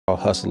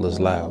Hustle is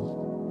loud.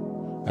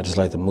 I just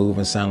like to move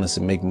in silence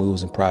and make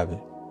moves in private.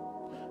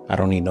 I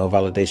don't need no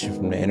validation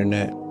from the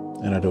internet,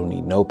 and I don't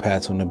need no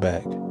pats on the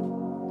back.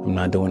 I'm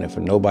not doing it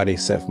for nobody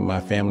except for my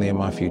family and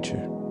my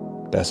future.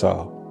 That's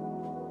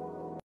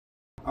all.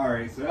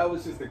 Alright, so that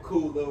was just a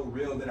cool little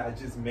reel that I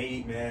just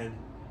made, man.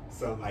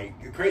 So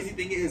like, the crazy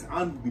thing is, I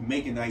don't be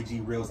making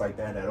IG reels like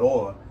that at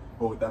all.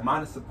 But with the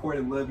amount of support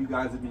and love you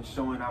guys have been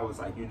showing, I was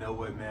like, you know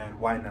what, man,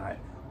 why not?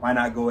 Why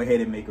not go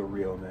ahead and make a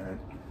reel, man?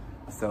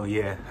 So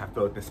yeah, I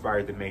felt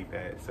inspired to make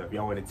that. So if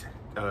y'all want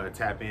to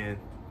tap in,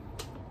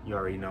 you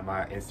already know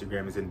my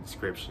Instagram is in the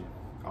description,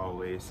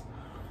 always.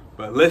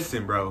 But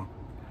listen, bro,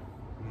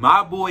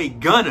 my boy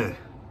Gunna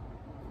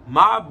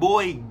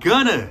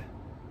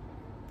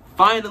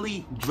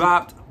finally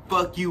dropped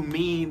Fuck You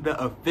Mean, the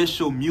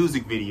official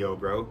music video,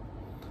 bro.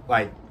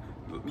 Like,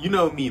 you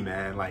know me,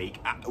 man. Like,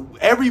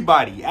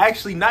 everybody,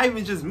 actually, not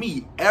even just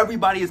me,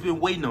 everybody has been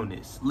waiting on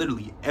this.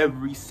 Literally,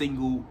 every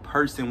single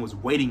person was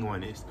waiting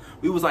on this.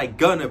 We was like,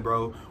 Gunna,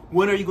 bro,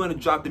 when are you going to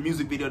drop the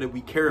music video that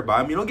we care about?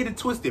 I mean, don't get it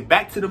twisted.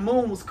 Back to the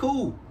Moon was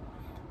cool.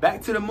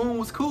 Back to the Moon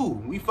was cool.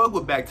 We fuck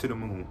with Back to the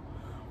Moon.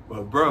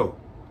 But, bro,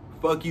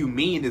 Fuck You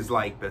Mean is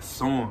like the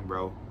song,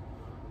 bro.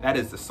 That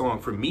is the song.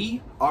 For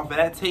me, off of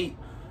that tape,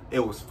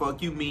 it was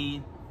Fuck You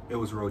Mean. It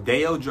was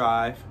Rodeo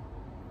Drive.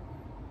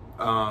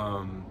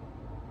 Fuck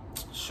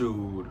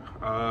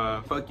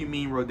You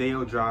Mean,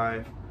 Rodeo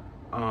Drive,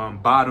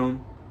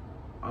 Bottom.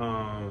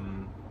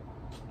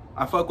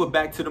 I fuck with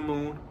Back to the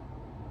Moon.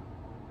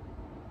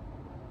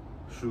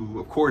 Shoot,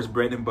 of course,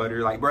 Bread and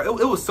Butter. Like, bro,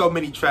 it was so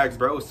many tracks,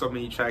 bro. It was so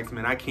many tracks,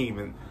 man. I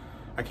can't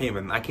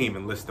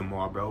even list them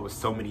all, bro. It was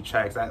so many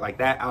tracks. Like,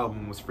 that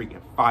album was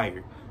freaking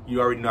fire. You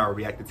already know I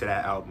reacted to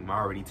that album. I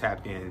already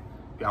tapped in.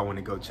 If y'all want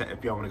to go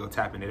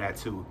tap into that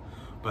too.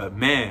 But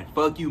man,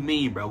 Fuck You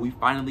Mean, bro. We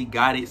finally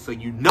got it. So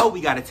you know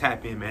we gotta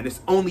tap in, man.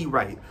 It's only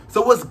right.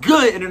 So what's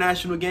good,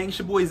 International Gang? It's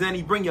your boy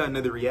Zanny. Bring y'all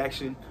another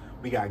reaction.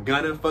 We got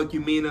Gunna, Fuck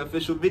You Mean, the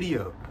official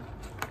video.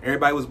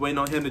 Everybody was waiting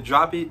on him to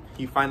drop it.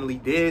 He finally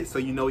did. So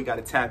you know we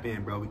gotta tap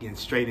in, bro. We getting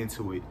straight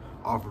into it.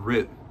 Off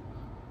rip.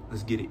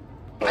 Let's get it.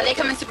 Are they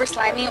coming super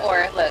slimy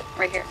or look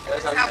right here?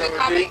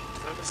 Comment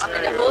on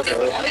the nipples.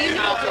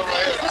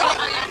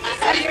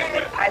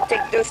 I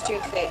think those two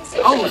things.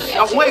 Oh,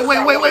 wait.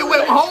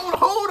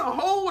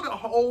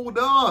 Hold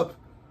up.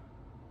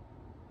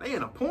 They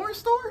in a porn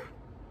store?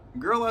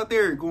 Girl out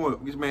there going,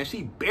 man,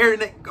 she bare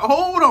neck.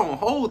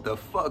 Hold the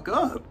fuck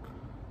up.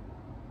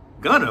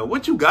 Gunna,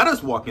 what you got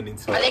us walking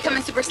into? Are they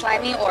coming super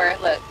slimy or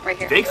look right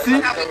here?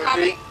 Dixon? Comment on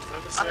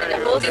the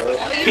nipples.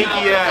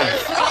 Kinky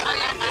ass.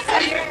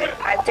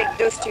 I think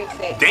those two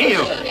things.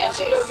 Damn.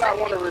 I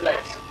want to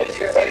relax.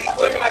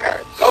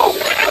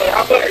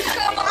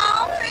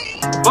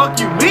 Fuck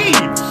You Mean?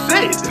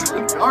 Shit.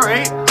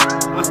 Alright,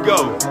 let's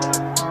go.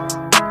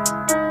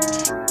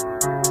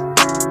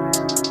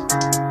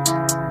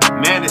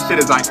 Man, this shit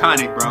is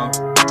iconic, bro.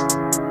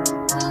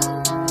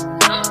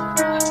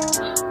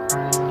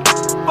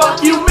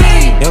 Fuck You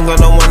Mean? Young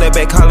gun on one that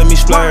back calling me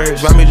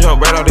splurge. Ride me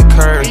jump right off the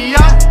curb. Yeah.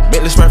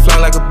 Bentley spread fly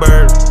like a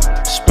bird.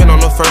 Spin on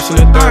the first and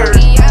the third.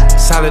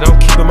 Solid, I'm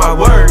keeping my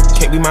word.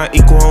 Can't be my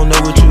equal, I don't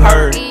know what you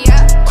heard.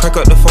 Crack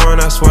up the foreign,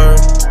 I swear.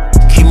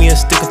 Keep me a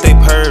stick if they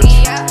purge.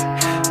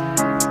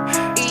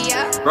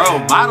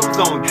 Bro, models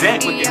on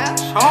deck with your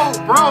choke,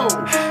 bro.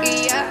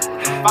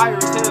 Fire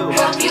as hell.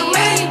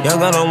 Young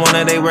gun on one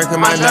that they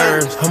working my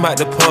nerves. I'm about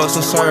to pause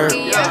to serve.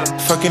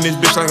 Fucking this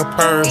bitch like a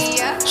perm.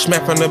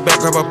 Smack from the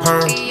back of a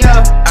perm.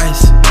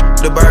 Ice,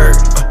 the bird.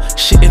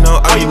 Shitting on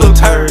all you little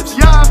turds.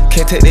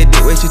 Can't take that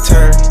dick, wait your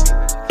turn.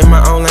 In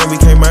my own lane we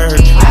can't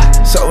merge.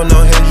 So with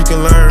no heads you can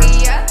learn.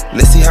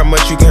 Let's see how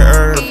much you can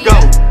earn.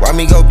 Why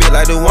me go big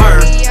like the worm?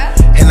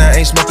 And I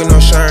ain't smoking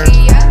no shern.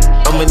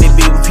 I'm in the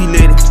beat with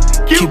P-Litty.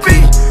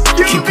 Cupid.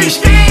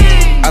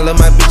 I love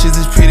my bitches,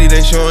 it's pretty.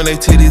 They showing their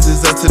titties,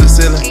 it's up to the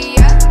ceiling.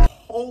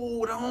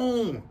 Hold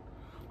on.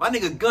 My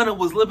nigga Gunna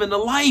was living the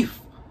life.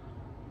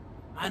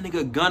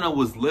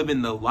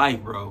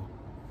 Bro.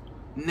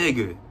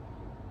 Nigga.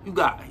 He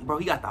got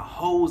the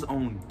hoes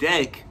on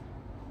deck.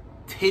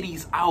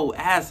 Titties out,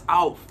 ass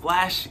out,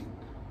 flashing.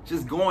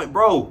 Just going,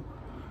 bro.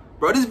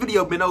 Bro, this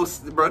video been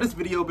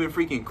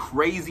freaking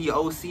crazy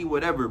OC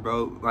whatever,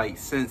 bro. Like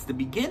since the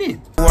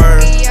beginning.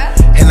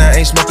 And I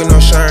ain't smoking no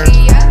shern.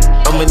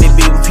 I'm in the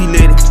beat with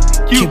P-Litty.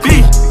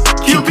 Cupid.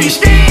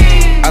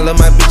 I love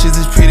my bitches,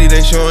 it's pretty.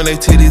 They showing their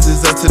titties,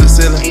 it's up to the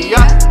ceiling.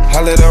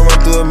 I let her run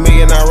through a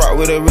million. I rock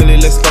with her really,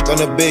 let's fuck on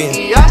a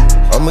billion.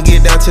 I'ma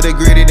get down to the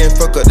gritty, then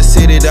fuck up the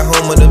city, the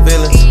home of the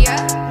villains.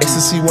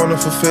 Ecstasy, wanna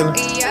fulfillin'.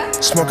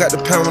 Smoke out the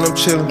pound when I'm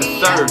chillin'.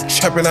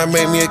 Trappin', I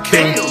made me a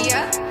killer.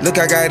 Look,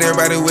 I got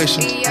everybody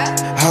wishing.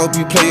 I hope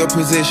you play your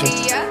position.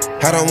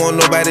 I don't want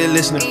nobody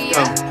listening.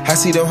 I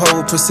see them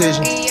hold with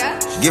precision.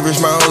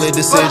 Givers my only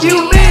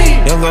decision.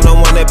 Young gun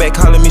on one that back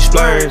calling me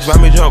splurge.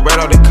 Ride me jump right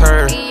off the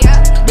curb.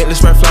 Bentley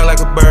spread fly like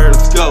a bird.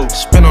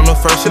 Spin on the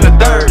first and the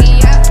third.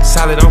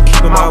 Solid, I'm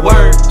keeping my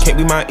word. Can't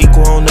be my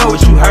equal, I don't know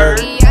what you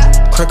heard.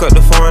 Crack up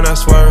the foreign, I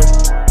swear.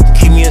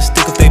 Keep me a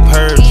stick if they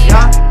purge.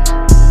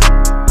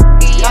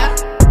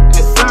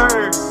 Yes, sir.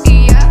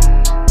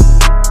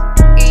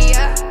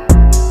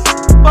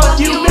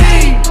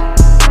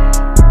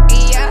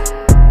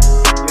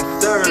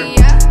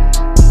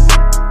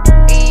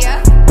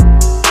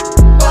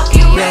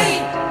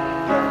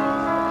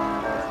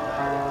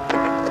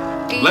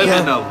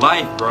 Living a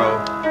life,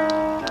 bro.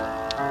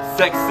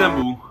 Sex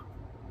symbol.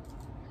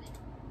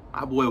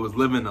 My boy was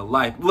living a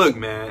life. Look,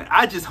 man,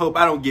 I just hope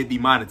I don't get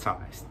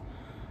demonetized.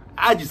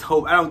 I just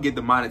hope I don't get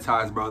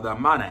demonetized, bro. The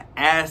amount of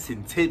ass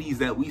and titties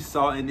that we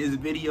saw in this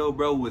video,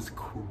 bro, was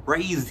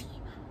crazy.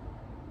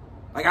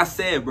 Like I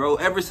said, bro,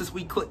 ever since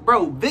we clicked,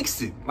 bro,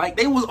 Vixen, like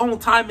they was on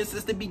timing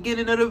since the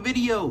beginning of the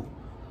video.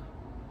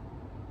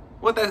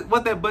 What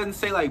that button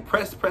say? Like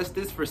press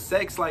this for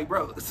sex, like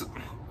bro.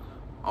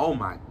 Oh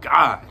my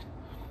god.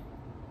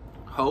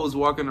 Hoes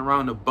walking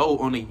around the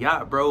boat on a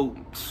yacht, bro.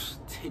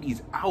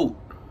 Titties out.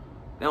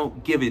 They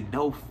don't give it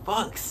no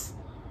fucks.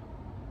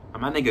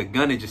 My nigga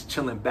Gunna just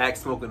chilling back,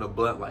 smoking a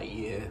blunt, like,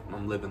 yeah,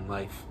 I'm living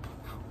life.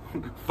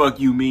 Fuck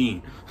you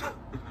mean?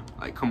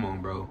 Like, come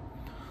on, bro.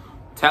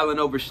 Talent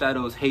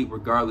overshadows hate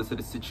regardless of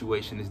the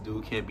situation. This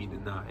dude can't be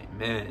denied.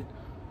 Man,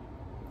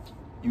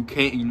 you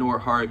can't ignore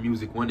hard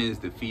music. One is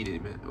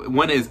defeated, man.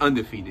 One is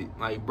undefeated.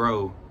 Like,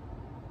 bro,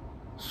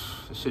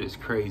 this shit is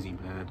crazy,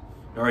 man.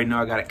 You already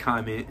know I got a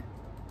comment.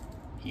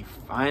 He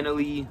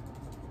finally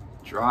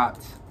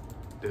dropped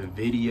the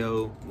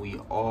video we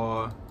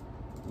all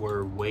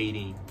were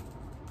waiting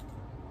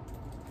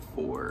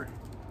for.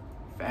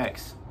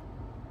 Facts.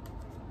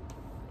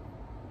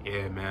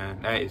 Yeah,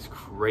 man, that is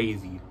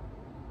crazy.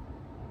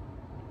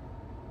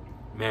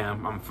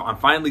 Man, I'm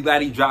finally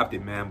glad he dropped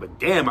it, man. But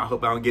damn, I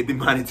hope I don't get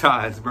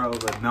demonetized, bro.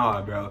 But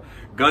nah, bro.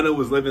 Gunna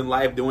was living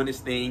life, doing his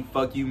thing.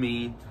 Fuck you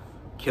mean.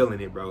 Killing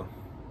it, bro.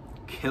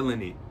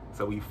 Killing it.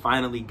 So we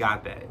finally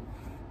got that.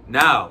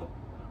 Now,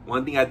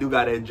 one thing I do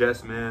gotta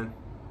address, man.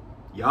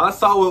 Y'all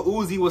saw what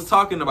Uzi was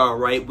talking about,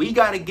 right? We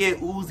gotta get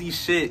Uzi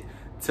shit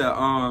to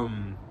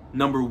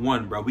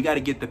 #1, bro. We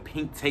gotta get the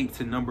pink tape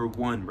to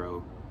 #1,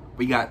 bro.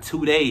 We got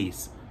 2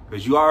 days.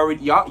 Cause you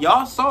already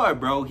y'all saw it,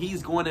 bro.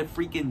 He's going to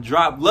freaking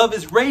drop Love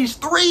Is Rage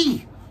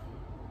 3.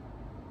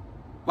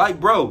 Like,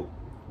 bro,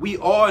 we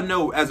all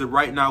know as of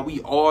right now,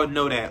 we all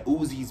know that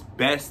Uzi's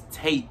best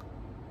tape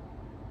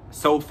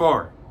so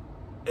far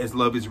is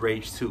Love Is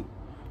Rage 2.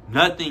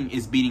 Nothing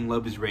is beating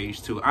Love Is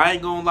Rage 2. I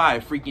ain't gonna lie,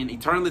 freaking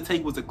Eternal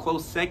Take was a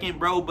close second,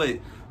 bro, but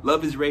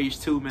Love Is Rage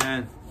 2,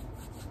 man.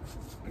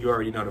 You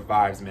already know the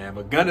vibes, man.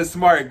 But Gunna's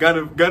smart.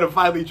 Gunna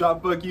finally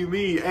drop Fuck You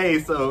Mean. Hey,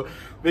 so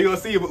we gonna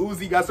see if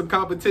Uzi got some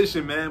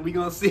competition, man. We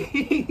gonna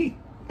see.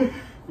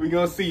 We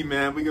gonna see,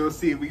 man. We gonna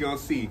see. We gonna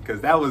see.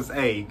 Cause that was,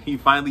 hey, he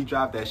finally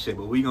dropped that shit.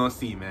 But we gonna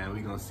see, man.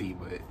 We gonna see.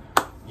 But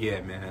yeah,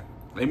 man.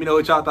 Let me know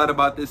what y'all thought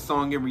about this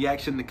song in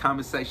reaction in the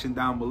comment section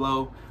down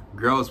below.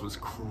 Girls was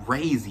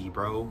crazy,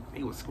 bro.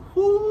 It was,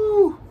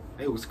 whoo.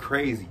 It was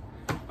crazy.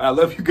 But I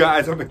love you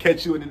guys. I'm gonna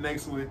catch you in the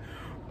next one.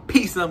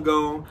 Peace, I'm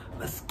gone.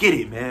 Let's get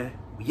it, man.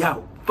 We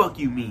out. Fuck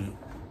you mean.